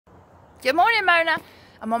Good morning, Mona.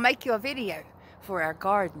 I'm gonna make you a video for our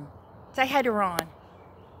garden. Say hi to Ron.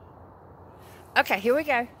 Okay, here we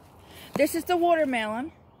go. This is the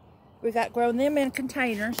watermelon. We got grown them in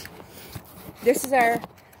containers. This is our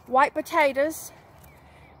white potatoes.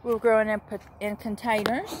 We're growing in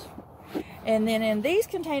containers. And then in these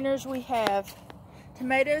containers we have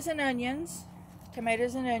tomatoes and onions.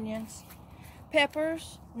 Tomatoes and onions.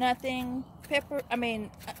 Peppers, nothing.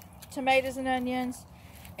 Tomatoes and onions.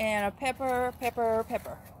 And a pepper.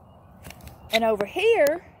 And over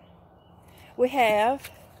here we have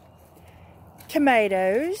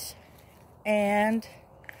tomatoes and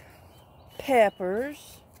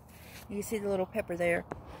peppers. You can see the little pepper there.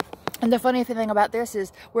 And the funny thing about this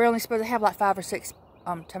is we're only supposed to have like 5 or 6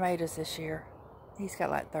 tomatoes this year. He's got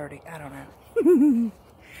like 30. I don't know.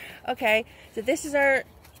 Okay, so this is our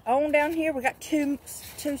own down here. We got two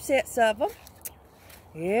sets of them.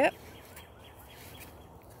 Yep.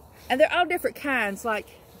 And they're all different kinds. Like,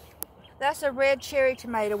 that's a red cherry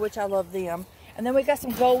tomato, which I love them. And then we got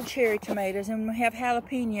some gold cherry tomatoes, and we have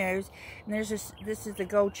jalapenos. And this is the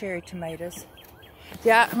gold cherry tomatoes.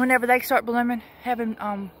 Yeah, whenever they start blooming, having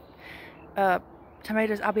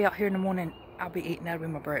tomatoes, I'll be out here in the morning. I'll be eating that'll be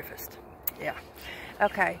my breakfast. Yeah.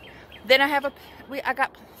 Okay. Then I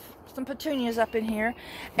got some petunias up in here,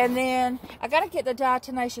 and then I gotta get the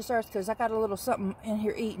diatomaceous earth because I got a little something in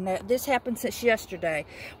here eating that. This happened since yesterday.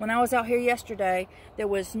 When I was out here yesterday, there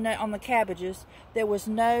was no, on the cabbages, there was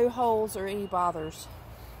no holes or any bothers.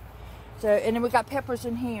 So, and then we got peppers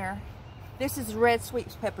in here. This is red sweet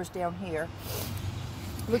peppers down here.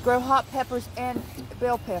 We grow hot peppers and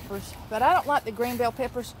bell peppers, but I don't like the green bell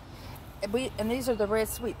peppers. And these are the red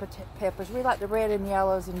sweet peppers. We like the red and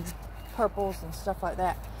yellows and purples and stuff like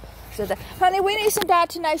that. So, honey, we need some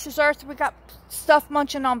diatomaceous earth. We got stuff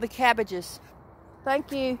munching on the cabbages.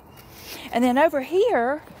 Thank you. And then over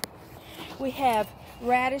here, we have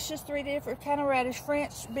radishes, 3 different kind of radish: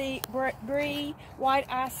 French brie, white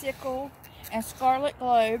icicle, and scarlet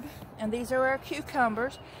globe. And these are our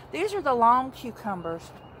cucumbers. These are the long cucumbers.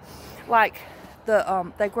 Like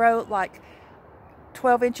they grow like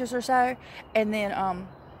 12 inches or so, and then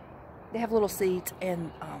they have little seeds, and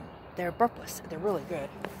they're burpless. They're really good.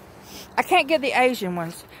 I can't get the Asian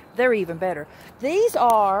ones. They're even better. These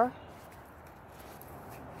are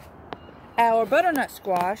our butternut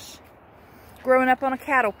squash growing up on a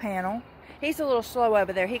cattle panel. He's a little slow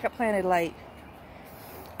over there. He got planted late.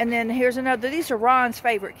 And then here's another. These are Ron's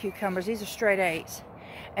favorite cucumbers. These are straight 8s.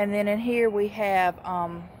 And then in here we have,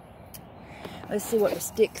 let's see what the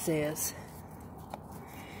stick says.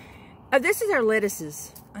 Oh, this is our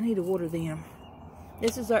lettuces. I need to water them.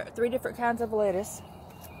 This is our 3 different kinds of lettuce.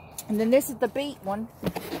 And then this is the beet one.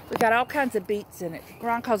 We got all kinds of beets in it.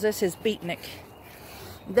 Ron calls this his beetnik.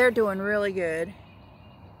 They're doing really good.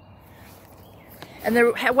 And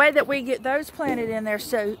the way that we get those planted in there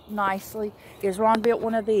so nicely is Ron built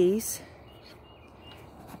one of these.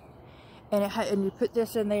 And you put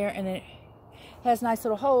this in there, and it has nice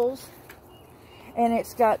little holes. And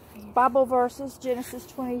it's got Bible verses, Genesis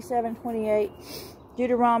 27:28,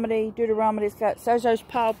 Deuteronomy. It's got Sozo's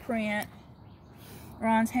paw print,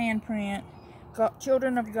 Ron's handprint, got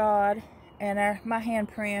Children of God, and my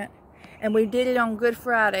handprint. And we did it on Good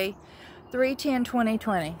Friday,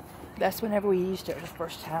 3/10/2020. That's whenever we used it the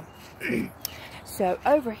first time. So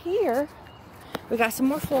over here, we got some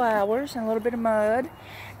more flowers and a little bit of mud.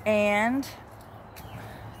 And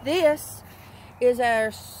this is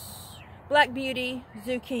our Black Beauty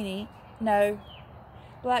zucchini. No.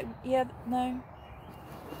 Black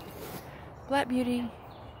Beauty.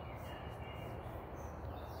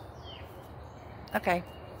 Okay.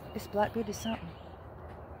 It's Black Beauty something.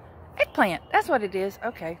 Eggplant. That's what it is.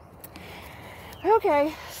 Okay.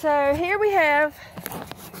 Okay. So here we have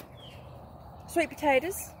sweet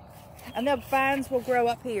potatoes. And the vines will grow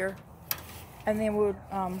up here. And then we'll,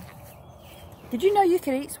 did you know you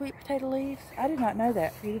could eat sweet potato leaves? I did not know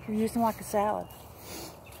that. You can use them like a salad.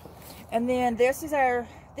 And then this is the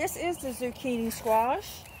zucchini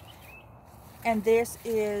squash. And this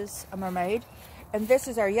is a mermaid. And this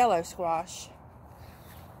is our yellow squash.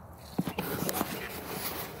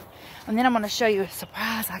 And then I'm going to show you a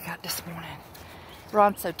surprise I got this morning.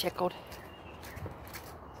 Ron's so tickled.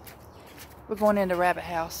 We're going into Rabbit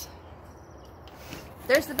House.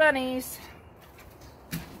 There's the bunnies.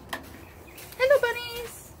 Hello,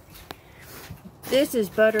 bunnies. This is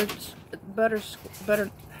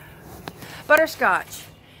butterscotch.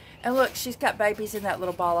 And look, she's got babies in that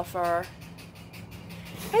little ball of fur.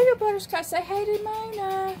 Hey, little butterscotch. Say hey to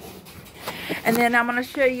Mona. And then I'm going to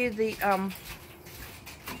show you the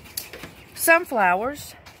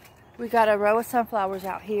sunflowers. We got a row of sunflowers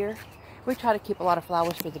out here. We try to keep a lot of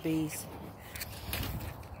flowers for the bees.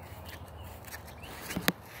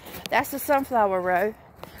 That's the sunflower row.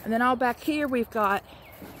 And then all back here we've got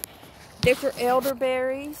different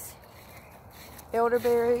elderberries.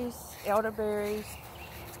 Elderberries.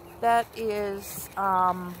 That is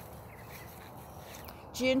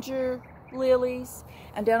ginger lilies.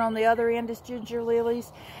 And down on the other end is ginger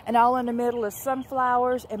lilies. And all in the middle is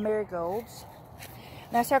sunflowers and marigolds.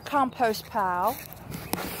 And that's our compost pile.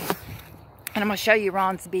 And I'm going to show you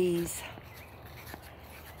Ron's bees.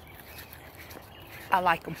 I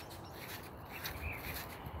like them.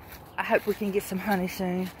 I hope we can get some honey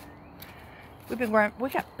soon. We've been growing, we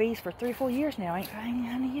got bees for 3 or 4 years now. Ain't got any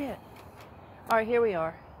honey yet. Alright, here we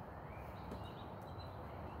are.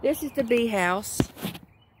 This is the bee house.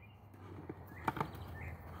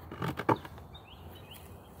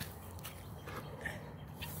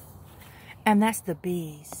 And that's the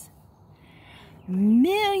bees.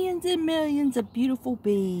 Millions and millions of beautiful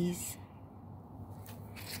bees.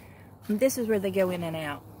 And this is where they go in and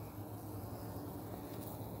out.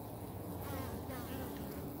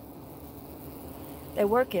 They're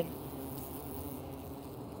working.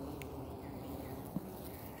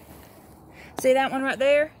 See that one right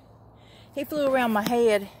there? He flew around my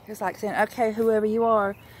head. It's like saying, okay, whoever you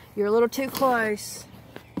are, you're a little too close.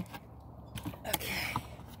 Okay.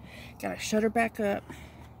 Gotta shut her back up.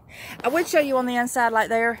 I would show you on the inside like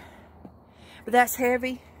there, but that's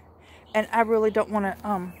heavy. And I really don't want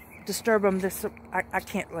to disturb them. I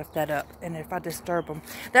can't lift that up. And if I disturb them,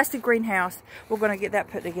 that's the greenhouse. We're going to get that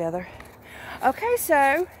put together. Okay,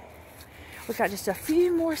 so we got just a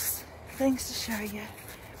few more things to show you,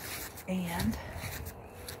 and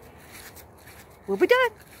we'll be done.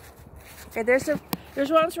 Okay,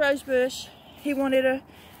 there's Ron's rose bush. He wanted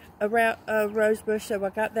a rose bush, so I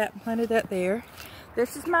got that and planted that there.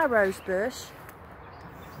 This is my rose bush.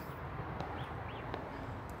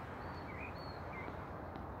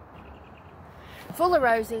 Full of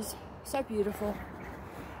roses, so beautiful.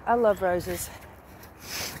 I love roses.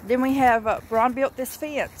 Then we have Ron built this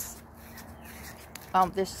fence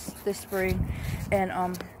this spring,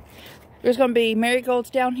 and there's going to be marigolds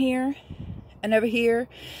down here and over here,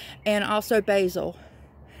 and also basil.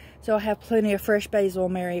 So I have plenty of fresh basil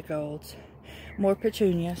and marigolds. More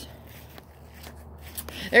petunias.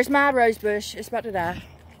 There's my rose bush. It's about to die.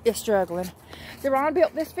 It's struggling. So Ron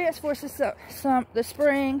built this fence for us this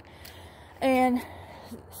spring, and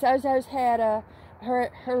Sozo's had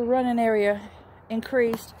her running area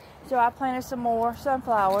increased, so I planted some more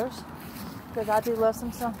sunflowers because I do love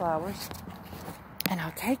some sunflowers. And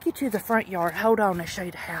I'll take you to the front yard. Hold on, I'll show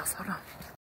you the house. Hold on.